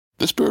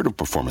The spirit of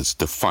performance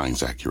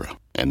defines Acura,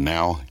 and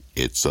now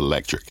it's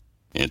electric.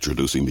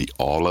 Introducing the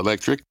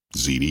all-electric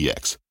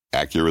ZDX,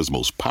 Acura's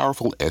most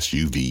powerful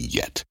SUV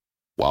yet.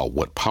 While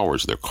what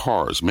powers their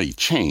cars may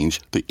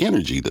change, the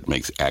energy that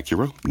makes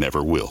Acura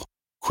never will.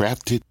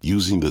 Crafted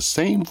using the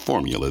same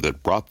formula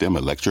that brought them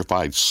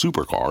electrified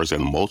supercars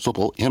and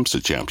multiple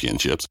IMSA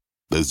championships,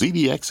 the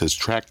ZDX has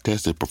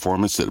track-tested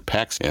performance that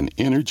packs an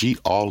energy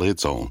all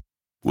its own.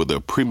 With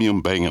a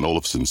premium Bang &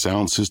 Olufsen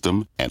sound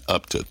system and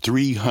up to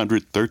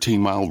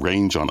 313-mile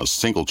range on a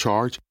single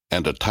charge,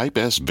 and a Type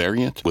S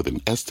variant with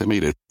an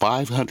estimated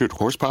 500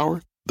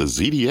 horsepower, the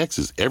ZDX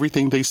is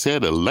everything they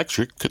said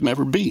electric could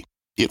never be.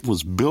 It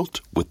was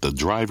built with the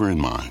driver in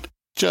mind,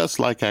 just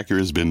like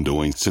Acura's been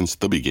doing since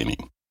the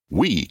beginning.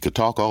 We could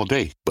talk all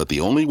day, but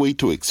the only way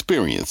to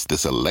experience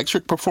this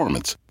electric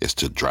performance is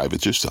to drive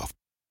it yourself.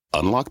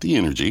 Unlock the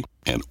energy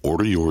and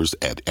order yours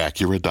at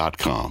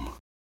Acura.com.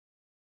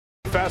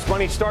 Fast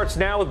Money starts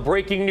now with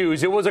breaking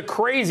news. It was a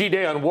crazy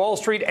day on Wall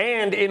Street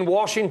and in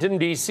Washington,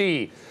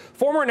 D.C.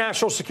 Former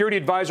National Security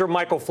Advisor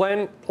Michael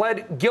Flynn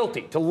pled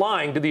guilty to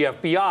lying to the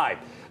FBI.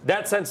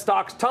 That sent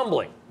stocks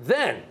tumbling.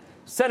 Then,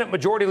 Senate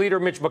Majority Leader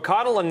Mitch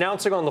McConnell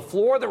announcing on the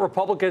floor that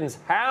Republicans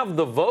have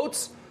the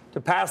votes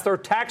to pass their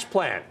tax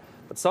plan.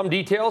 But some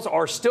details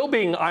are still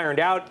being ironed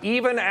out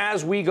even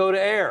as we go to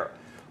air.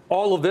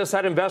 All of this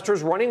had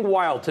investors running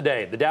wild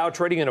today. The Dow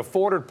trading in a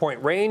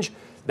 400-point range.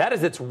 That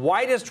is its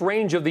widest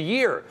range of the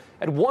year.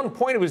 At one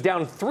point, it was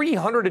down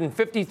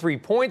 353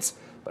 points,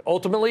 but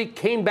ultimately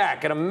came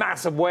back in a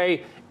massive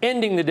way,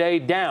 ending the day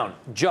down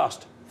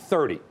just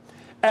 30.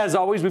 As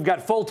always, we've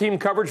got full team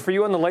coverage for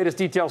you on the latest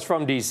details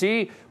from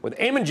D.C. with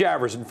Eamon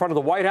Javers in front of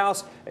the White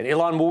House and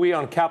Ilan Mui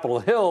on Capitol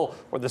Hill,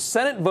 where the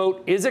Senate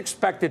vote is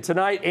expected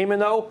tonight. Eamon,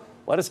 though,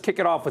 let us kick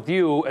it off with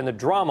you and the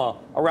drama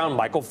around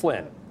Michael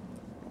Flynn.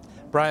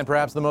 Brian,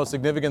 perhaps the most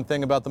significant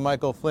thing about the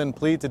Michael Flynn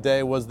plea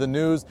today was the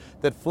news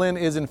that Flynn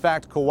is in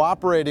fact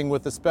cooperating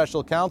with the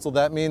special counsel.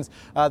 That means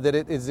that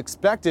it is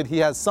expected he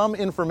has some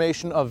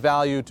information of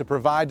value to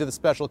provide to the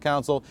special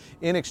counsel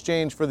in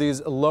exchange for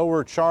these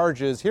lower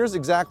charges. Here's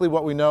exactly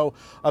what we know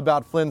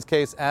about Flynn's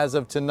case as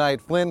of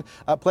tonight. Flynn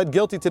pled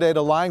guilty today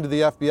to lying to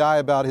the FBI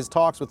about his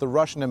talks with the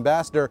Russian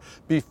ambassador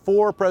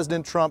before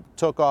President Trump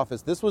took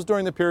office. This was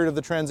during the period of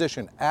the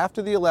transition,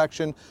 after the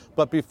election,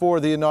 but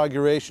before the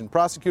inauguration.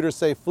 Prosecutors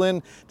say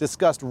Flynn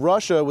discussed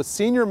Russia with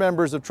senior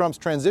members of Trump's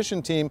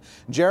transition team.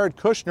 Jared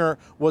Kushner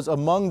was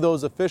among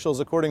those officials,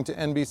 according to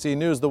NBC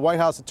News. The White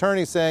House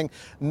attorney saying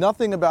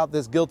nothing about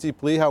this guilty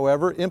plea,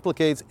 however,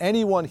 implicates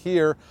anyone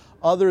here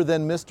other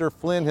than Mr.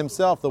 Flynn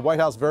himself. The White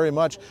House very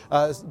much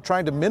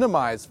trying to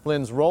minimize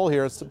Flynn's role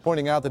here,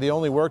 pointing out that he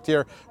only worked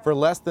here for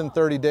less than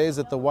 30 days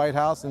at the White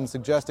House and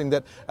suggesting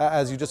that,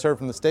 as you just heard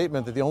from the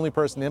statement, that the only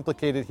person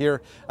implicated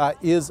here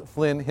is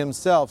Flynn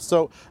himself.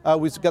 So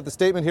we've got the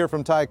statement here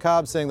from Ty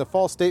Cobb saying the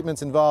false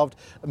statements involved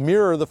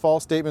mirror the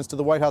false statements to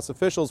the White House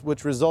officials,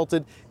 which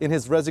resulted in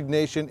his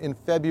resignation in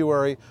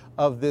February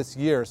of this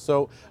year.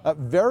 So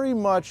very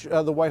much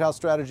the White House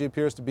strategy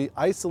appears to be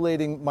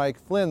isolating Mike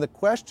Flynn. The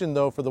question,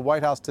 though, for the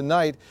White House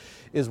tonight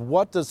is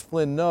what does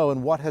Flynn know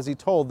and what has he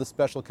told the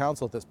special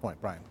counsel at this point,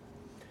 Brian?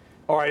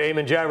 All right,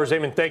 Eamon Javers.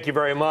 Eamon, thank you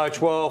very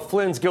much. Well,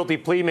 Flynn's guilty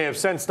plea may have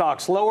sent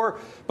stocks lower,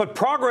 but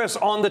progress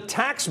on the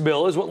tax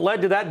bill is what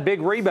led to that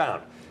big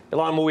rebound.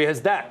 Ilan Mui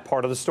has that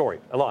part of the story.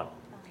 Ilan.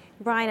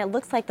 Brian, it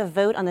looks like the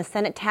vote on the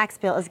Senate tax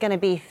bill is going to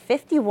be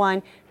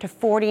 51 to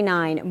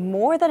 49,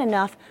 more than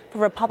enough for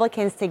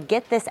Republicans to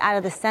get this out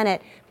of the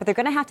Senate, but they're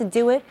going to have to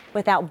do it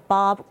without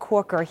Bob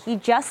Corker. He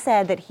just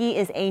said that he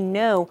is a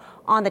no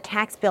on the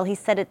tax bill. He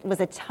said it was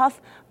a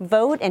tough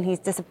vote and he's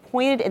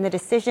disappointed in the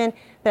decision,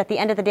 but at the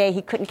end of the day,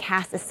 he couldn't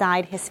cast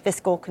aside his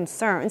fiscal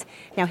concerns.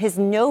 Now, his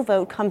no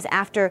vote comes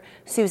after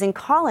Susan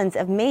Collins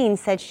of Maine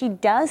said she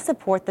does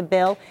support the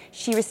bill.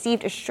 She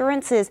received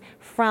assurances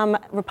from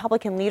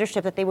Republican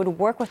leadership that they would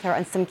work with her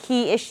on some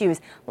key issues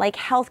like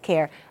health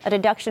care, a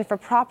deduction for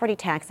property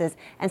taxes,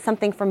 and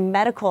something for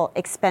medical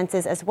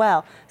expenses as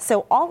well.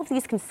 So all of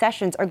these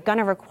concessions are going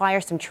to require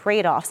some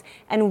trade-offs,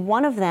 and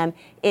one of them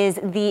is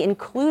the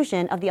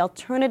inclusion of the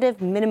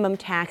alternative minimum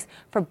tax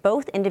for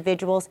both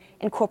individuals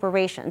and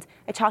corporations.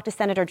 I talked to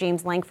Senator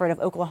James Lankford of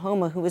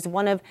Oklahoma, who was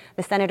one of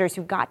the senators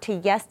who got to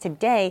yes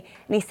today,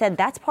 and he said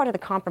that's part of the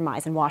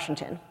compromise in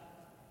Washington.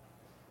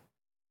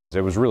 It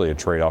was really a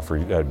trade-off for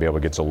to be able to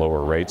get to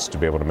lower rates, to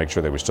be able to make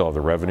sure that we still have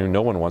the revenue.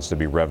 No one wants to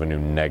be revenue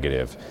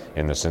negative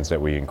in the sense that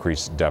we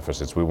increase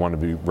deficits. We want to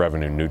be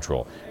revenue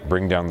neutral,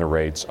 bring down the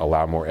rates,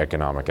 allow more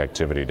economic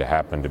activity to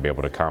happen to be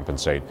able to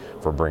compensate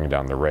for bringing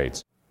down the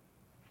rates.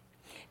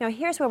 Now,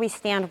 here's where we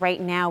stand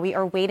right now. We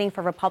are waiting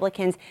for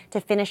Republicans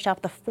to finish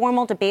up the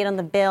formal debate on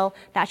the bill.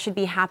 That should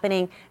be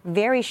happening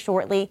very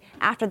shortly.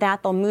 After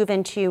that, they'll move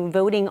into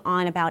voting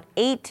on about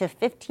 8 to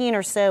 15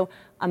 or so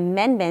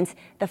amendments.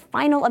 The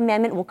final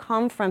amendment will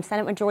come from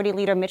Senate Majority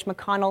Leader Mitch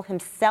McConnell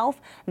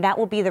himself. That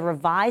will be the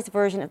revised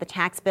version of the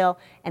tax bill,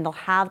 and they'll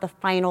have the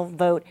final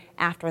vote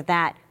after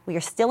that. We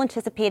are still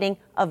anticipating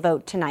a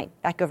vote tonight.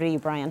 Back over to you,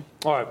 Brian.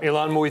 All right,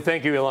 Ilan Mui.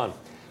 Thank you, Ilan.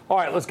 All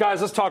right, let's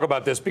talk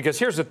about this, because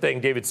here's the thing,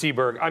 David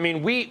Seaberg. I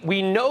mean,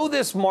 we know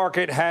this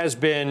market has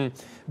been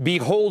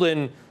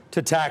beholden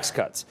to tax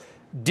cuts.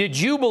 Did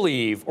you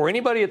believe, or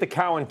anybody at the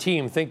Cowen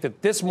team think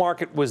that this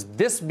market was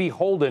this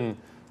beholden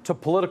to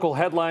political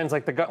headlines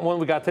like the one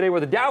we got today,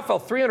 where the Dow fell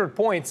 300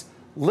 points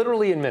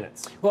literally in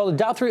minutes? Well, the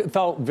Dow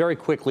fell very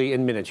quickly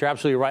in minutes. You're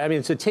absolutely right. I mean,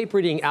 it's the tape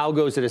reading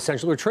algos that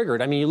essentially were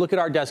triggered. I mean, you look at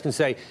our desk and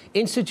say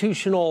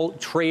institutional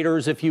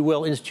traders, if you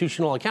will,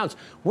 institutional accounts,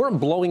 weren't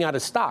blowing out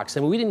of stocks.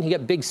 I mean, we didn't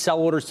get big sell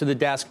orders to the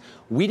desk.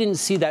 We didn't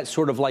see that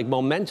sort of like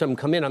momentum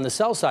come in on the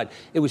sell side.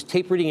 It was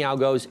tape reading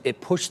algos.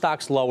 It pushed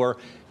stocks lower.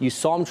 You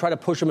saw them try to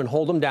push them and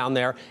hold them down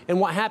there.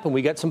 And what happened?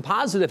 We got some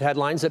positive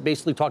headlines that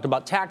basically talked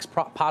about tax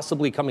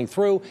possibly coming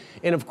through.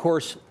 And of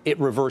course, it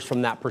reversed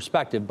from that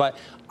perspective. But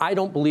I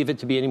don't believe it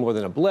to be any more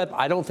than a blip.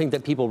 I don't think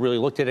that people really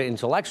looked at it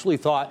intellectually,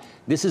 thought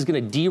this is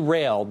going to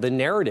derail the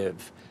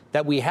narrative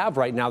that we have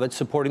right now that's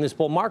supporting this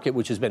bull market,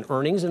 which has been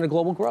earnings and a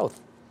global growth.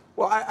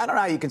 Well, I don't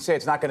know how you can say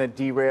it's not going to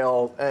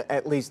derail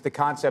at least the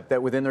concept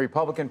that within the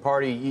Republican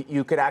Party,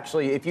 you could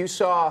actually, if you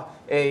saw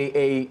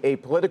a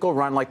political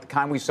run like the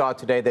kind we saw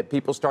today, that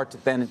people start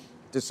to then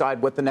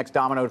decide what the next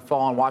domino to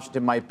fall in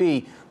Washington might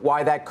be,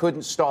 why that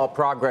couldn't stall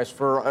progress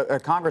for a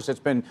Congress that's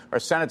been, or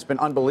Senate's been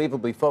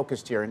unbelievably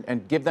focused here,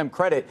 and give them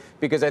credit,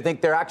 because I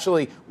think they're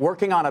actually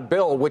working on a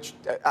bill which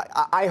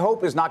I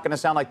hope is not going to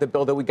sound like the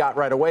bill that we got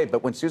right away.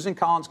 But when Susan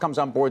Collins comes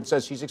on board and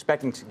says she's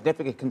expecting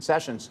significant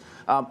concessions,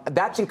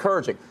 that's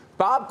encouraging.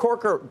 Bob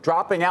Corker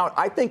dropping out,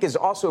 I think, is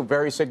also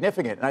very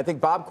significant. And I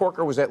think Bob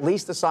Corker was at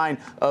least a sign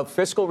of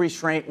fiscal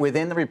restraint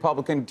within the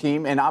Republican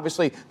team, and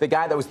obviously the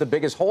guy that was the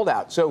biggest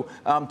holdout. So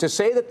to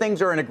say that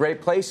things are in a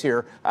great place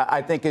here,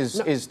 I think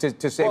is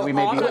to say we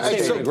may be in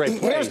a great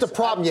place. Here's the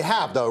problem you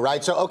have, though,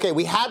 right? So, okay,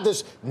 we had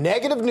this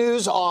negative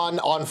news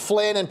on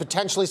Flynn and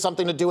potentially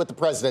something to do with the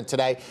president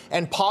today,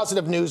 and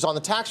positive news on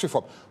the tax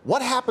reform.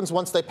 What happens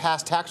once they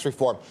pass tax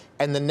reform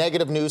and the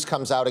negative news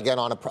comes out again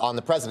on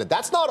the president?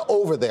 That's not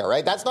over there,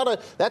 right?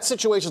 That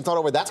situation's not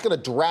over. That's going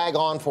to drag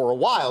on for a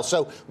while.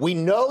 So we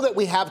know that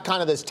we have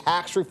kind of this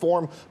tax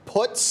reform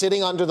put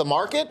sitting under the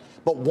market.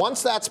 But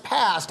once that's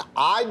passed,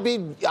 I'd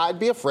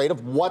be afraid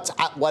of what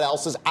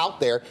else is out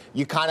there.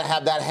 You kind of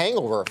have that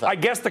hangover effect. I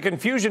guess the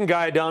confusion,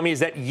 Guy Adami, is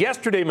that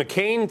yesterday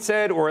McCain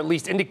said, or at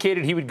least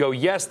indicated he would go,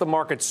 yes, the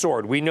market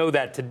soared. We know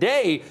that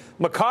today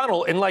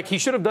McConnell, and like he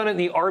should have done it in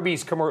the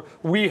Arby's commercial,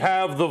 we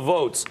have the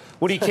votes.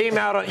 When he came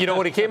out, on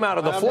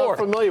the floor. I'm not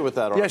familiar with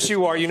that. Arby's. Yes,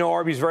 you are. You know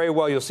Arby's very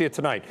well. You'll see it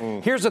tonight.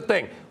 Here's the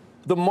thing.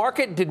 The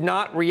market did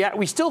not react.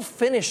 We still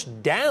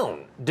finished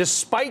down,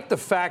 despite the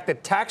fact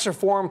that tax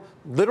reform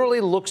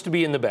literally looks to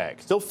be in the bag.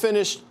 Still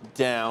finished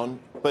down.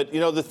 But,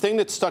 the thing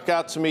that stuck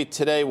out to me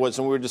today was,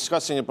 and we were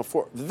discussing it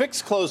before, the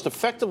VIX closed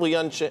effectively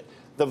unchanged.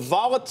 The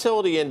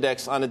volatility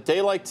index on a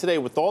day like today,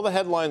 with all the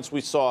headlines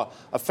we saw,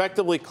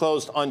 effectively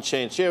closed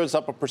unchanged. Yeah, it was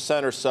up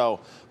 1% or so.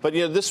 But,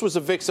 this was a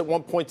VIX at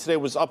one point today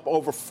was up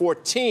over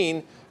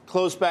 14,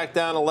 closed back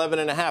down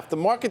 11.5. The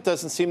market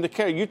doesn't seem to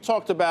care. You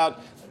talked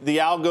about the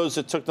algos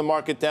that took the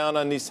market down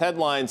on these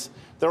headlines.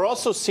 There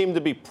also seem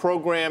to be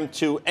programmed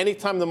to,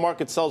 anytime the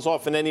market sells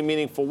off in any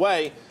meaningful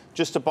way,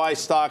 just to buy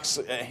stocks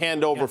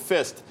hand over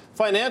fist.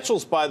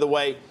 Financials, by the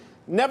way,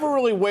 never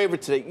really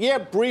wavered today. Yeah,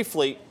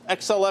 briefly,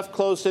 XLF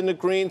closed in the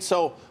green.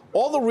 So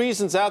all the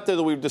reasons out there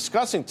that we're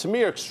discussing, to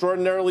me, are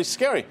extraordinarily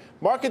scary.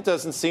 Market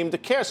doesn't seem to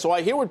care. So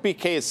I hear what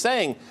BK is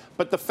saying,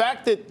 but the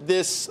fact that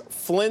this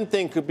Flynn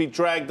thing could be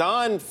dragged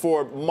on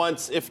for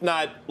months, if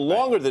not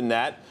longer than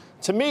that,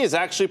 to me, is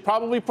actually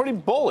probably pretty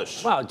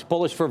bullish. Well, it's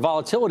bullish for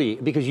volatility,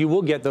 because you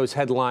will get those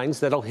headlines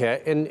that'll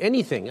hit in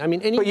anything. I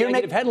mean, any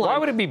negative headline. Why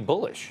would it be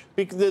bullish?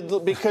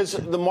 Because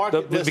the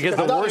market.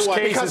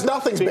 Because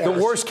nothing's the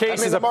worst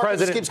case is a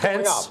President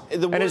Pence,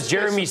 and as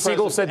Jeremy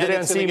Siegel said today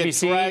on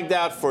CNBC, get dragged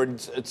out for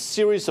a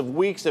series of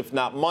weeks, if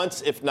not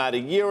months, if not a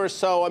year or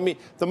so. I mean,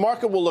 the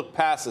market will look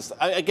past this.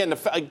 Again,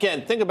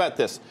 think about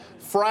this: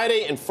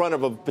 Friday, in front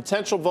of a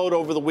potential vote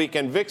over the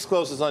weekend, VIX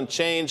closes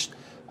unchanged.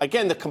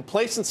 Again, the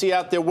complacency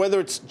out there, whether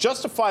it's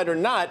justified or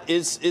not,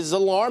 is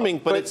alarming,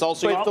 but it's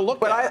also you have to look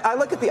at. But I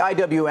look at the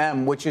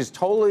IWM, which is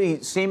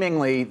totally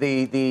seemingly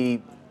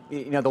the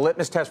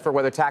litmus test for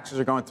whether taxes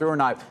are going through or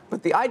not.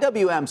 But the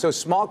IWM, so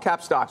small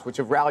cap stocks, which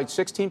have rallied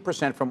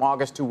 16% from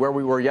August to where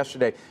we were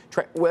yesterday,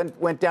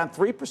 went down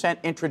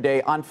 3%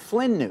 intraday on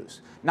Flynn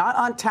news. Not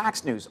on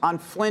tax news, on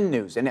Flynn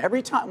news. And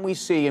every time we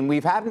see, and we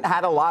haven't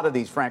had a lot of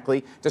these,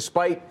 frankly,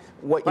 despite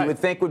what you would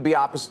think would be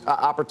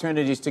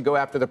opportunities to go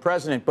after the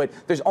president. But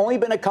there's only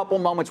been a couple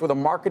moments where the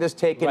market has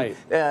taken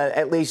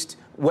at least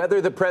whether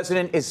the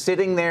president is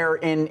sitting there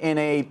in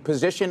a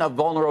position of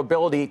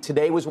vulnerability.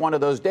 Today was one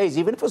of those days,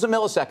 even if it was a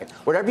millisecond.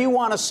 Whatever you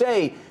want to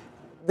say,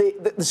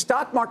 the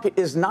stock market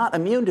is not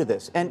immune to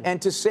this. And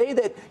to say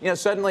that,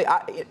 suddenly...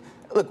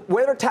 Look,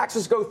 whether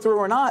taxes go through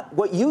or not,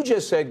 what you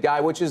just said, Guy,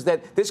 which is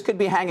that this could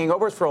be hanging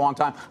over us for a long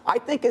time, I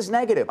think is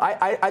negative.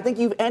 I think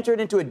you've entered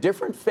into a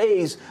different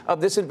phase of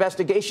this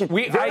investigation.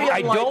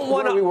 I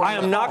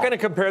am not going to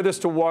compare this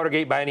to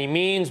Watergate by any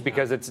means,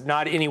 because it's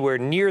not anywhere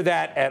near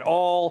that at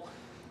all.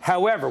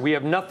 However, we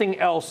have nothing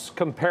else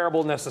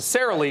comparable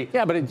necessarily.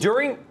 Yeah, but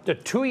during the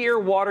 2-year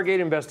Watergate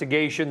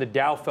investigation, the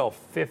Dow fell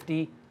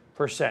 50%.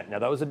 Now,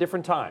 that was a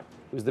different time.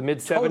 It was the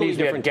mid-'70s. Totally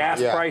we had gas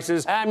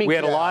prices. We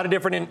had a lot of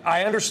different.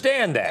 I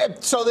understand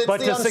that. But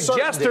to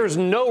suggest there's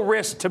no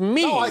risk to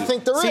me, I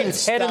think there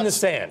seems head in the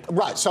sand.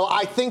 Right. So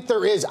I think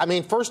there is. I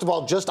mean, first of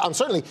all, just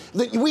uncertainty.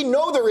 We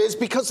know there is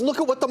because look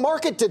at what the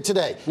market did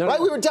today. Right?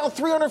 We were down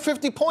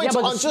 350 points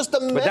on just the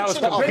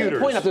mention of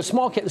computers. Point out the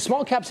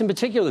small caps in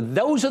particular.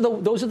 Those are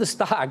the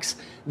stocks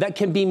that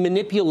can be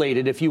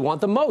manipulated if you want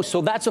the most.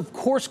 So that's of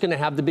course going to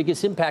have the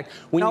biggest impact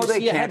when you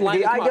see a headline.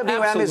 The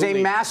IWM is a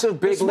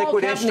massive, big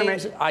liquid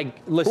instrument.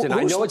 Listen,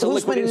 I know it's a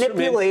liquid instrument. Who's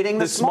manipulating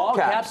the small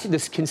caps? The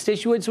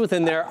constituents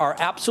within there are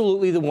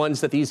absolutely the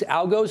ones that these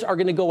algos are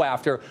going to go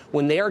after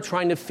when they are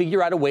trying to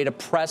figure out a way to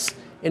press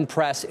and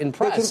press and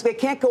press. They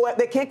can go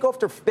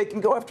after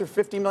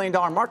 $50 million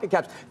market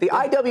caps. The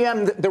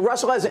IWM, the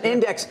Russell as an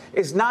index,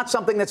 is not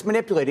something that's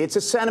manipulated. It's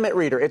a sentiment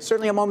reader. It's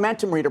certainly a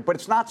momentum reader, but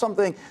it's not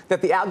something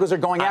that the algos are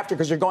going after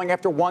because you're going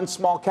after one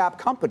small cap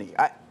company.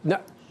 No.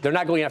 They're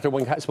not going after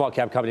one small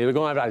cap company. They're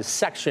going after a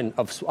section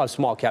of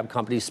small cap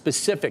companies,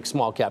 specific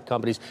small cap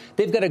companies.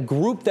 They've got a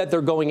group that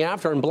they're going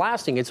after and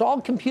blasting. It's all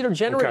computer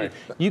generated.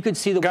 Okay. You could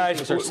see the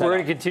guys. We're going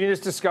to continue this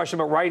discussion,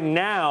 but right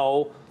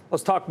now,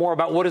 let's talk more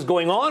about what is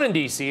going on in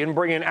D.C. and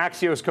bring in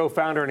Axios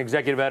co-founder and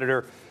executive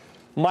editor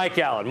Mike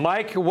Allen.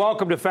 Mike,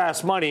 welcome to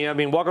Fast Money. I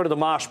mean, welcome to the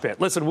mosh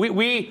pit. Listen,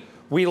 we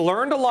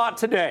learned a lot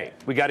today.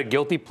 We got a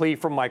guilty plea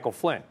from Michael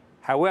Flynn.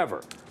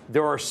 However,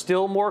 there are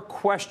still more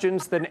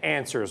questions than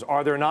answers,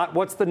 are there not?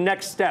 What's the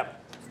next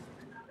step?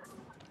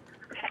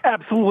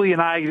 Absolutely,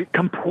 and I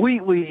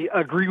completely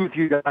agree with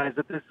you guys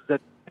that this is a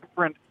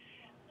different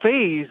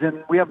phase,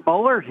 and we have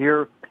Mueller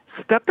here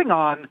stepping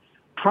on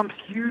Trump's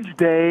huge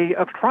day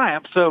of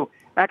triumph. So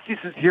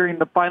Axios is hearing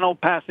the final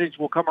passage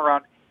will come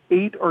around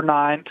 8 or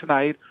 9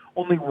 tonight.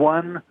 Only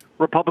one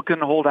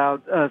Republican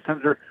holdout,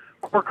 Senator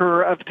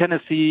Corker of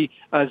Tennessee,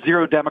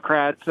 0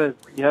 Democrats, as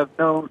we have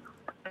known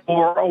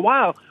for a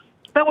while.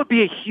 That would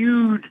be a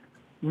huge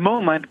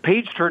moment,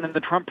 page turn in the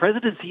Trump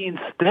presidency.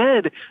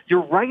 Instead, you're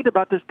right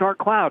about this dark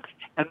cloud.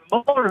 And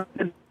Mueller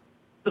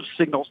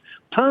signals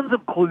tons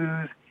of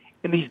clues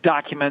in these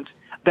documents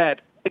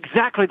that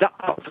exactly the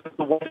opposite of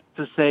the White House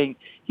is saying.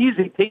 He's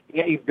taking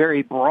a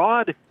very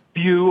broad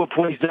view of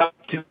what he's up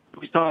to.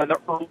 We saw in the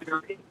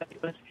earlier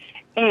indictments.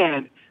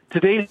 And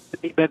today's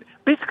statement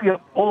basically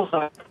upholds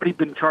what he's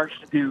been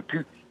charged to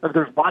do.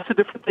 There's lots of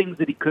different things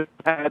that he could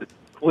have had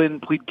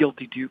Flynn plead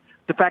guilty to.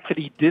 The fact that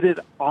he did it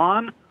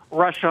on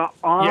Russia,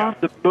 on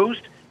the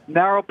most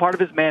narrow part of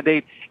his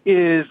mandate,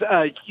 is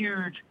a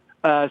huge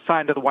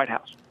sign to the White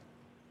House.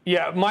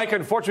 Yeah, Mike,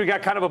 unfortunately, we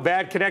got kind of a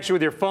bad connection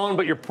with your phone,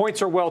 but your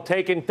points are well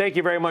taken. Thank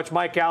you very much,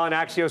 Mike Allen,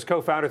 Axios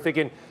co-founder,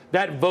 thinking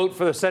that vote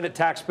for the Senate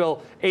tax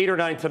bill, 8 or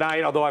 9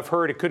 tonight, although I've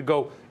heard it could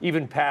go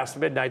even past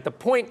midnight. The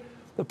point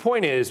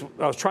is,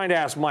 I was trying to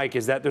ask Mike,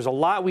 is that there's a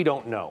lot we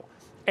don't know.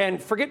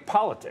 And forget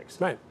politics.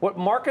 Right. What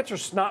markets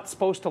are not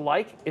supposed to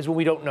like is when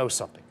we don't know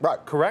something.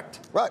 Right. Correct?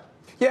 Right.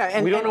 Yeah,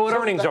 and we don't know what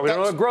earnings are. We don't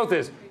know what growth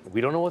is.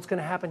 We don't know what's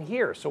going to happen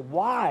here. So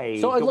why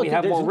don't we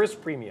have more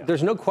risk premium?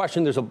 There's no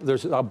question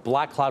there's a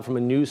black cloud from a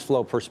news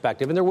flow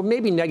perspective. And there will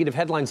maybe negative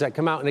headlines that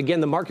come out. And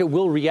again, the market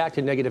will react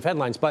to negative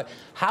headlines. But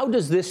how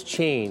does this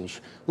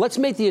change? Let's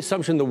make the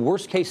assumption the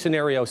worst case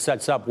scenario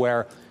sets up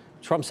where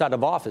Trump's out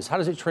of office. How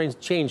does it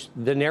change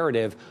the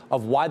narrative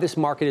of why this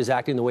market is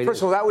acting the way it is?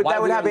 First of all, that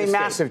would have a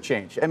massive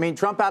change. I mean,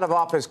 Trump out of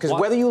office, because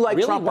whether you like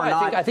Trump or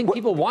not. I think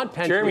people want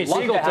Pence. Jeremy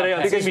Siegel today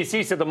on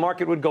CNBC said the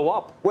market would go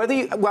up.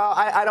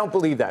 I don't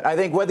believe that. I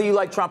think whether you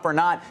like Trump or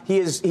not, he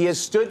has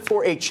stood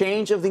for a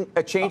changing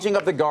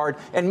of the guard.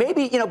 And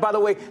maybe, by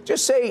the way,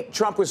 just say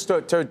Trump was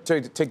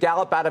to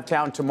gallop out of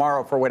town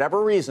tomorrow for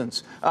whatever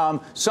reasons.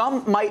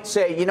 Some might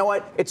say, you know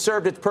what, it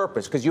served its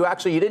purpose because you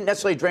didn't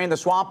necessarily drain the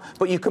swamp,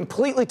 but you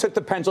completely took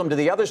the pendulum to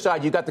the other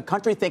side. You got the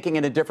country thinking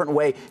in a different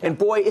way. And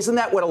boy, isn't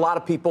that what a lot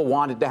of people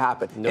wanted to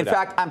happen? In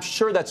fact, I'm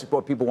sure that's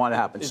what people wanted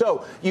to happen.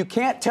 So you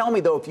can't tell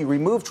me, though, if you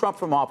remove Trump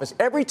from office,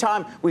 every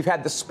time we've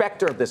had the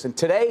specter of this, and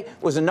today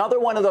was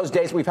another one of those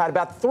days. We've had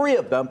about 3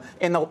 of them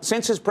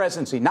since his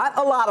presidency. Not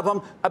a lot of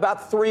them,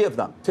 about 3 of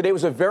them. Today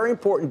was a very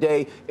important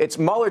day. It's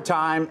Mueller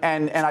time,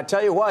 and I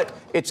tell you what,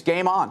 it's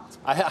game on.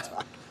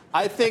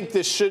 I think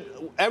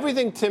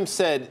everything Tim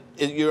said,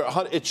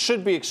 it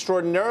should be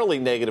extraordinarily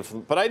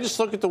negative. But I just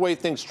look at the way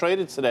things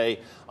traded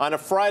today on a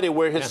Friday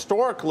where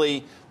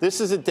historically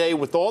this is a day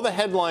with all the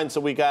headlines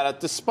that we got out,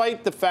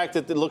 despite the fact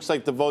that it looks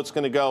like the vote's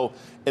going to go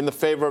in the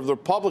favor of the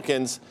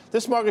Republicans.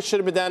 This market should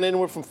have been down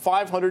anywhere from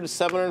 500 to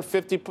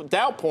 750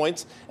 Dow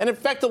points and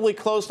effectively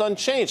closed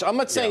unchanged. I'm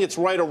not saying it's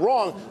right or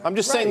wrong. I'm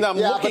just saying that I'm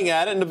looking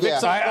at it and the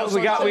VIX.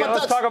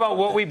 Let's talk about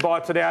what we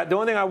bought today. The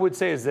only thing I would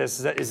say is this: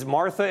 is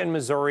Martha in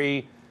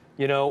Missouri,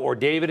 or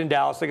David in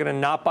Dallas, they're going to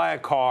not buy a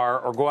car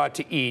or go out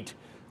to eat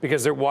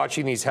because they're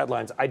watching these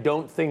headlines. I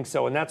don't think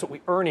so, and that's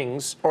what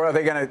earnings. Or are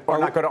they going to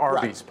not go to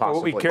Arby's,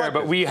 possibly? What we care,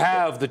 but we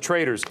have the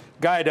traders.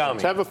 Guy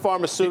Adami. Teva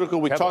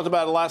Pharmaceutical, we talked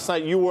about it last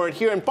night. You weren't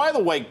here. And by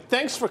the way,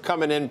 thanks for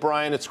coming in,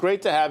 Brian. It's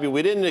great to have you.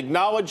 We didn't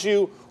acknowledge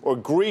you or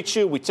greet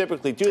you. We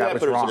typically do that,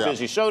 but it was a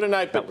busy show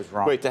tonight. But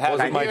great to have you.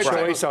 Was it my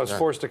choice? I was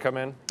forced to come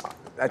in.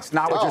 That's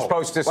not what you're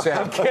supposed to say.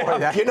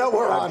 You know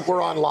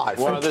we're on live.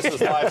 Well, this is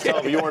live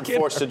television. You weren't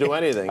forced to do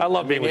anything. I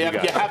love being with you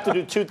guys. You have to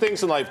do two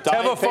things in life: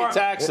 die and pay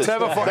taxes,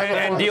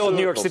 and deal with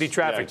New York City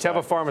traffic.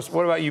 Teva Pharma.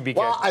 What about you, BK?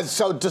 Well,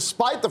 so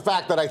despite the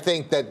fact that I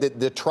think that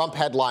the Trump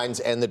headlines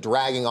and the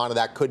dragging on of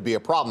that could be a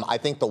problem, I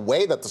think the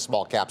way that the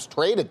small caps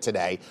traded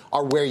today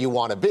are where you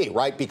want to be,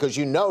 right? Because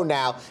you know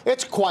now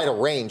it's quite a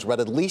range, but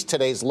at least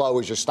today's low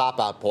is your stop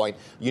out point.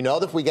 You know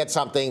that if we get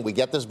something, we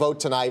get this vote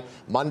tonight,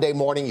 Monday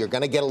morning, you're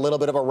going to get a little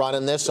bit of a run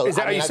in this. So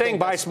are you saying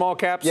buy small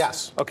caps?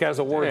 Yes. Okay, as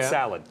a word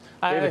salad.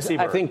 I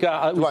think we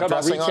talked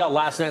about retail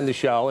last night in the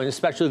show, and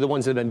especially the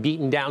ones that have been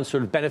beaten down,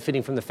 sort of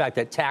benefiting from the fact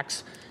that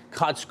tax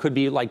cuts could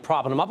be like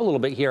propping them up a little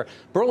bit here.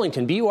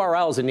 Burlington,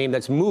 BURL is a name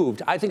that's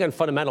moved, I think, on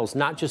fundamentals,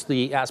 not just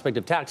the aspect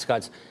of tax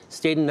cuts.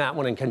 Stayed in that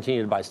one and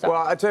continue to buy stock.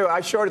 Well, I tell you,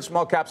 I shorted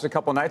small caps a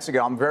couple nights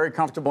ago. I'm very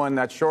comfortable in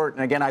that short.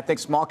 And again, I think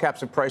small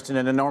caps have priced in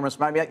an enormous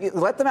amount.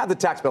 Let them have the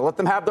tax bill. Let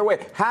them have their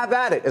way. Have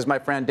at it, as my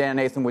friend Dan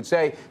Nathan would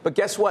say. But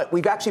guess what?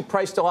 We've actually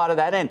priced a lot of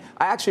that in.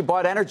 I actually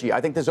bought energy.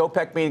 I think this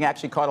OPEC meeting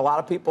actually caught a lot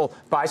of people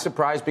by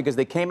surprise because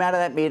they came out of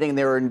that meeting and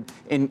they were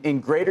in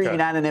greater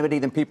unanimity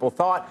than people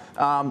thought.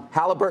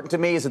 Halliburton, to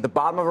me, is at the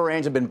bottom of a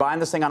range. I've been buying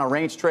this thing on a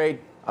range trade.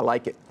 I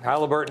like it.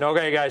 Halliburton.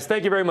 Okay, guys,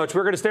 thank you very much.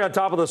 We're going to stay on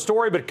top of the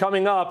story, but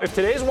coming up, if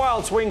today's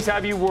wild swings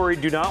have you worried,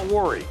 do not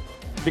worry,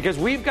 because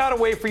we've got a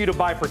way for you to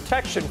buy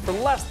protection for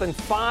less than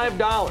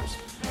 $5.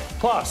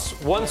 Plus,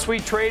 one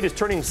sweet trade is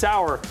turning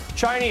sour.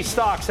 Chinese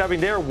stocks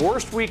having their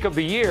worst week of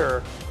the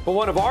year, but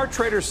one of our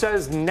traders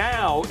says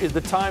now is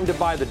the time to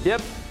buy the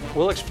dip.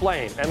 We'll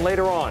explain. And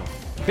later on,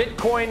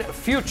 Bitcoin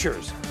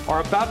futures are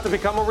about to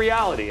become a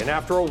reality. And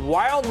after a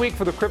wild week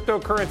for the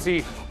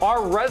cryptocurrency,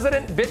 our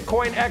resident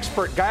Bitcoin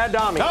expert, Guy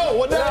Adami.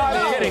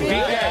 I'm kidding.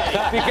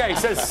 BK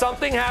says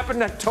something happened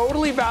that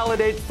totally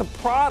validates the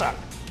product.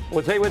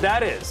 We'll tell you what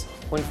that is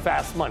when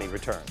Fast Money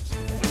returns.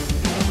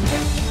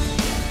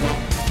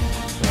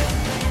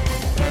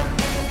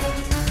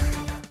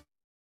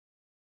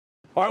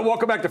 All right,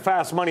 welcome back to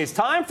Fast Money. It's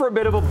time for a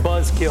bit of a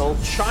buzzkill,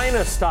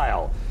 China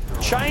style.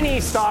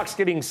 Chinese stocks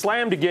getting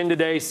slammed again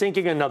today,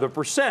 sinking another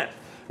 %.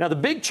 Now, the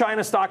big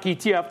China stock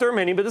ETF, there are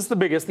many, but this is the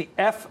biggest, the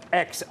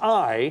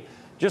FXI,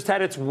 just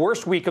had its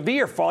worst week of the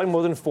year, falling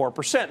more than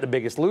 4%. The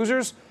biggest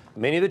losers,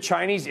 many of the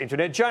Chinese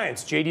internet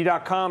giants.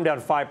 JD.com down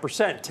 5%,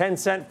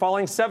 Tencent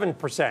falling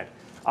 7%,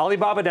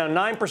 Alibaba down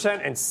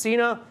 9%, and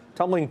Sina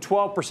tumbling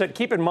 12%.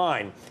 Keep in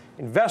mind,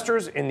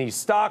 investors in these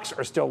stocks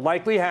are still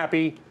likely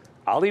happy.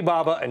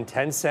 Alibaba and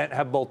Tencent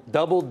have both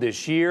doubled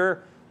this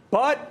year,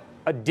 but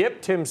a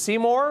dip, Tim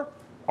Seymour.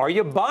 Are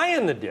you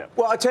buying the dip?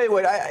 Well, I'll tell you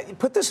what, I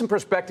put this in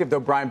perspective, though,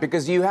 Brian,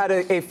 because you had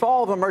a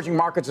fall of emerging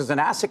markets as an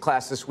asset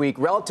class this week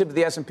relative to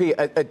the S&P.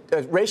 A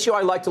ratio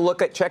I like to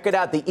look at, check it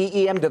out, the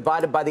EEM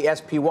divided by the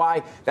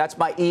SPY. That's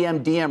my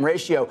EM-DM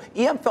ratio.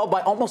 EM fell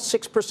by almost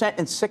 6%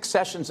 in 6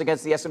 sessions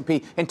against the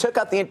S&P and took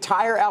out the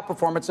entire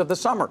outperformance of the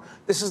summer.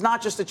 This is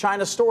not just a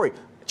China story.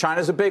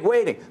 China's a big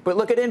weighting. But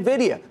look at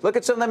NVIDIA. Look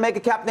at some of the mega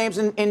cap names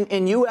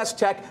in U.S.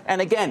 tech.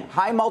 And again,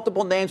 high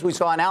multiple names we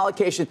saw an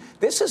allocation.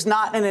 This is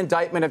not an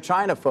indictment of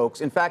China,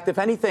 folks. In fact, if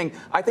anything,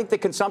 I think the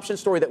consumption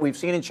story that we've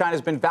seen in China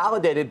has been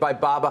validated by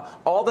BABA.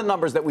 All the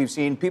numbers that we've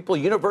seen, people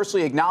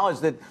universally acknowledge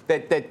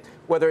that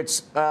whether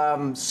it's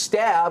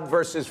Stab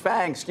versus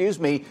Fang,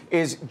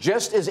 is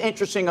just as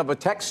interesting of a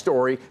tech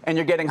story, and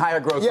you're getting higher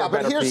growth. Yeah,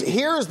 but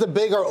here's the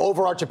bigger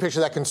overarching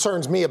picture that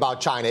concerns me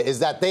about China is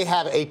that they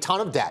have a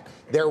ton of debt.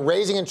 They're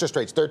raising interest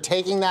rates. They're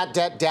taking that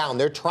debt down.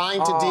 They're trying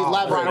to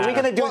deleverage. Are we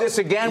going to do this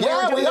again?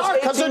 Yeah, we are,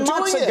 because they're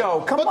doing it.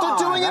 Come on.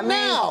 They're doing it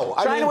now.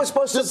 China was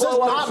supposed to blow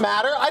up. This does not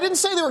matter. I didn't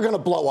say they were going to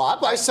blow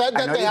up. I said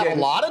that they have a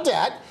lot of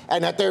debt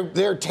and that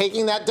they're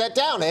taking that debt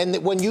down. And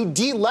when you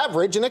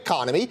deleverage an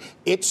economy,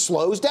 it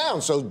slows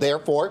down. So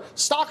therefore,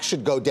 stocks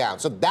should go down.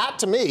 So that,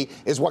 to me,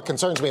 is what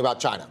concerns me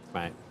about China.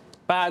 Right.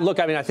 Look,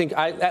 I mean, I think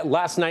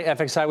last night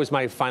FXI was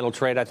my final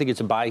trade. I think it's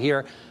a buy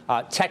here.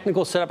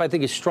 Technical setup, I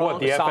think, is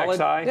strong, the solid.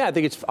 FXI? Yeah, I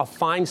think it's a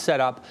fine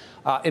setup.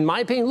 In my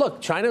opinion,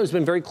 look, China has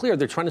been very clear.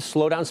 They're trying to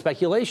slow down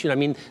speculation. I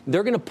mean,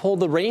 they're going to pull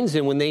the reins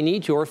in when they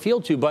need to or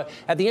feel to. But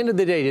at the end of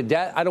the day, the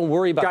debt, I don't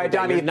worry about the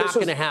debt. You're not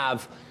going to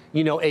have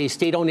a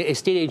state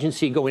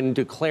agency go in and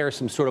declare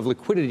some sort of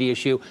liquidity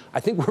issue. I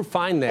think we're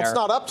fine there. It's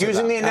not up to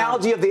Using that. the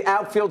analogy of the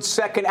Outfield's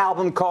second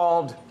album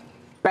called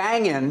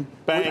Bangin'.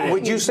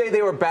 Would you say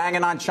they were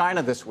banging on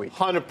China this week?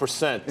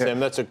 100%,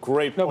 Tim. That's a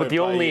great point. No, but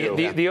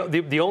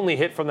the only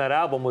hit from that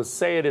album was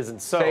 "Say It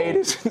Isn't So." Say It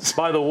Isn't So.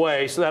 By the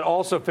way, so that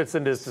also fits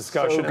into this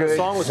discussion. So the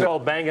song was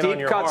called "Banging on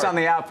Your Heart." Deep cuts on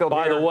the Outfield.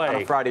 By the way, on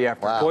a Friday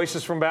afternoon. Wow.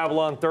 Voices from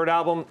Babylon, third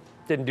album.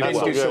 Didn't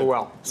do so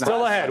well.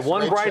 Still ahead.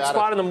 One bright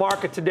spot in the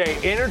market today.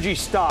 Energy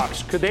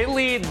stocks. Could they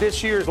lead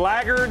this year's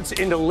laggards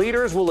into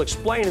leaders? We'll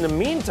explain. In the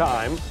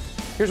meantime,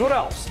 Here's what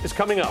else is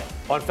coming up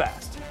on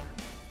Fast.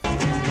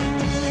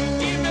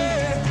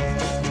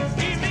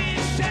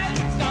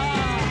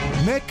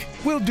 Nick,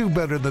 we'll do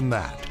better than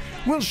that.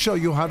 We'll show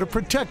you how to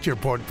protect your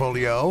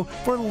portfolio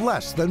for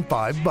less than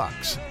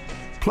 $5.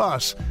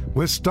 Plus,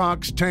 with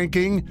stocks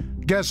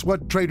tanking, guess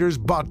what traders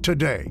bought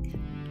today?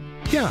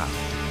 Yeah,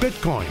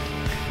 Bitcoin.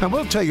 And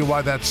we'll tell you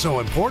why that's so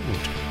important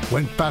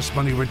when Fast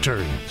Money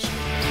returns.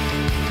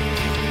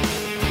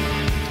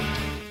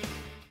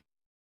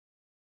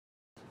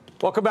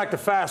 Welcome back to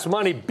Fast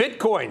Money.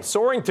 Bitcoin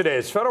soaring today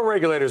as federal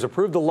regulators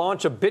approved the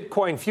launch of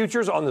Bitcoin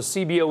futures on the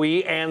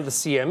CBOE and the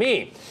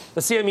CME.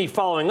 The CME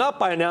following up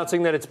by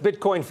announcing that its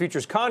Bitcoin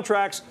futures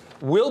contracts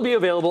will be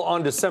available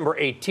on December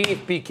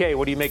 18th. BK,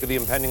 what do you make of the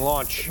impending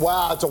launch?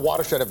 Well, it's a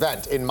watershed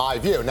event, in my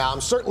view. Now,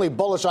 I'm certainly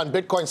bullish on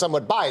Bitcoin,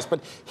 somewhat biased, but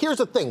here's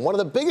the thing. One of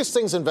the biggest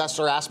things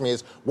investors ask me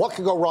is, what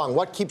could go wrong?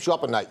 What keeps you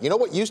up at night? You know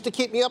what used to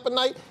keep me up at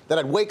night? That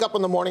I'd wake up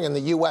in the morning and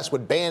the U.S.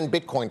 would ban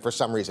Bitcoin for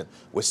some reason.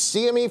 With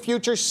CME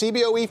futures,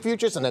 CBOE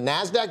futures, and the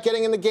NASDAQ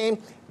getting in the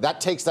game, that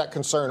takes that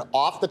concern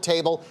off the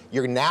table.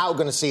 You're now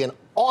going to see an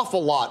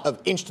awful lot of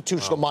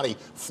institutional money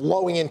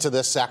flowing into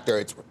this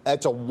sector.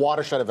 It's a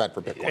watershed event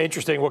for Bitcoin.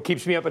 Interesting. What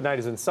keeps me up at night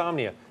is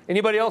insomnia.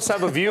 Anybody else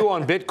have a view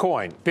on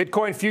Bitcoin?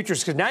 Bitcoin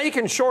futures, because now you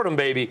can short them,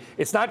 baby.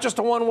 It's not just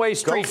a one-way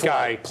street,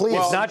 guy. Please.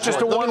 It's not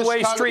just a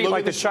one-way street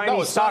like the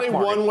Chinese stock market. No,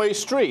 it's not a one-way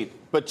street.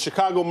 But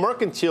Chicago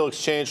Mercantile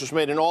Exchange, which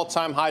made an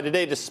all-time high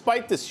today,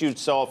 despite this huge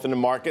sell-off in the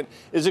market,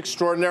 is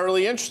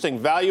extraordinarily interesting.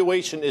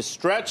 Valuation is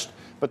stretched,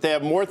 but they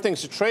have more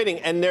things to trading,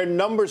 and their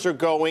numbers are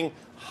going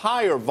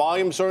higher.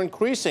 Volumes are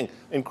increasing.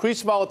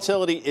 Increased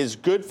volatility is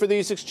good for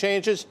these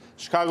exchanges.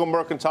 Chicago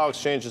Mercantile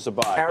Exchange is a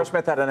buy.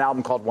 Aerosmith had an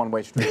album called One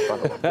Way Street, by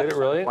the way. Did it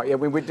really? Yeah,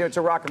 we do. It's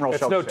a rock and roll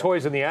show. It's no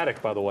Toys in the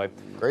Attic, by the way.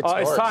 Great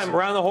it's time.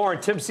 Around the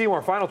horn. Tim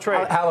Seymour, final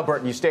trade.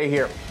 Halliburton, you stay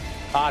here.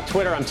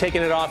 Twitter, I'm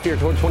taking it off here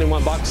toward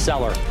 $21.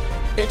 Seller.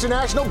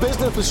 International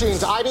Business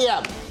Machines,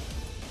 IBM.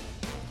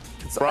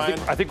 Brian?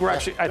 I think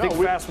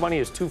Fast Money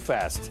is too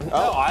fast.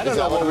 No, I don't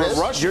know what we're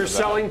rushing. You're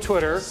selling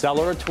Twitter.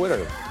 Seller of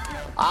Twitter.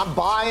 I'm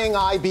buying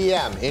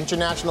IBM,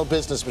 International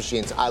Business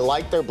Machines. I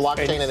like their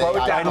blockchain and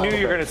AI. I knew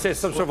you were going to say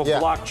some sort of a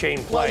blockchain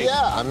play. Well,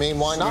 yeah, I mean,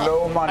 why not?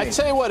 Slow money. I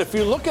tell you what, if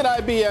you look at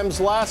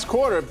IBM's last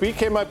quarter,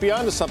 BK might be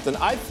onto something.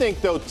 I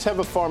think, though,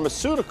 Teva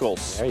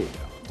Pharmaceuticals. There you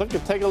go.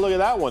 Take a look at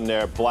that one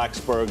there,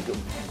 Blacksburg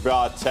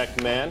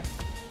Tech man.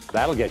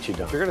 That'll get you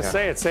done. If you're going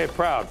to say it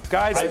proud.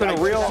 Guys, it's been a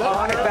real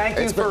honor. Thank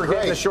you for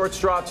getting the short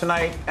straw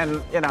tonight.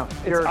 And,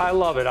 I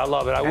love it.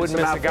 I wouldn't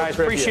miss it, guys.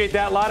 Appreciate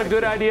that. A lot of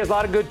good ideas, a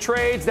lot of good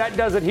trades. That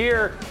does it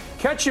here.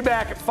 Catch you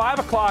back at 5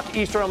 o'clock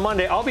Eastern on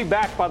Monday. I'll be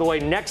back, by the way,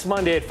 next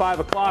Monday at 5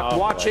 o'clock.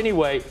 Watch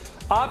anyway.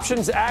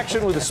 Options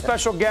action with a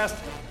special guest.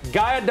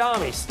 Guy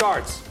Adami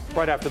starts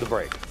right after the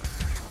break.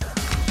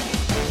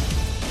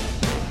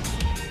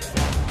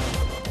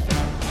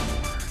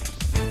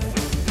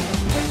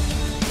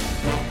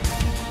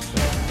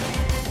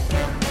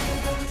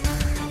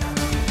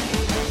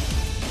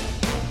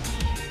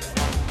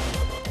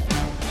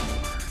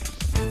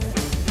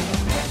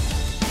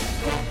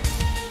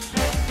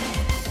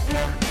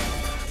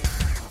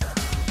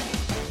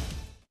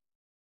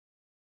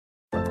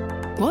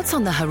 What's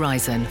on the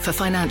horizon for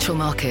financial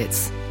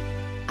markets?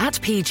 At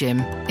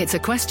PGIM, it's a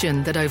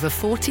question that over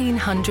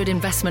 1,400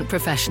 investment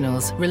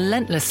professionals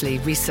relentlessly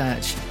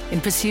research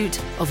in pursuit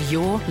of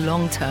your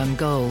long-term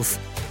goals.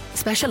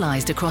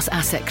 Specialized across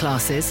asset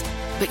classes,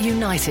 but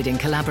united in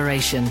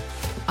collaboration,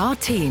 our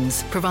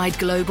teams provide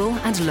global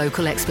and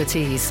local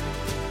expertise.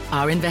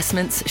 Our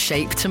investments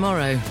shape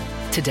tomorrow,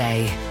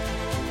 today.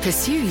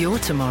 Pursue your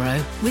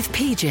tomorrow with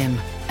PGIM,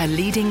 a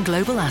leading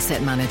global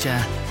asset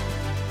manager.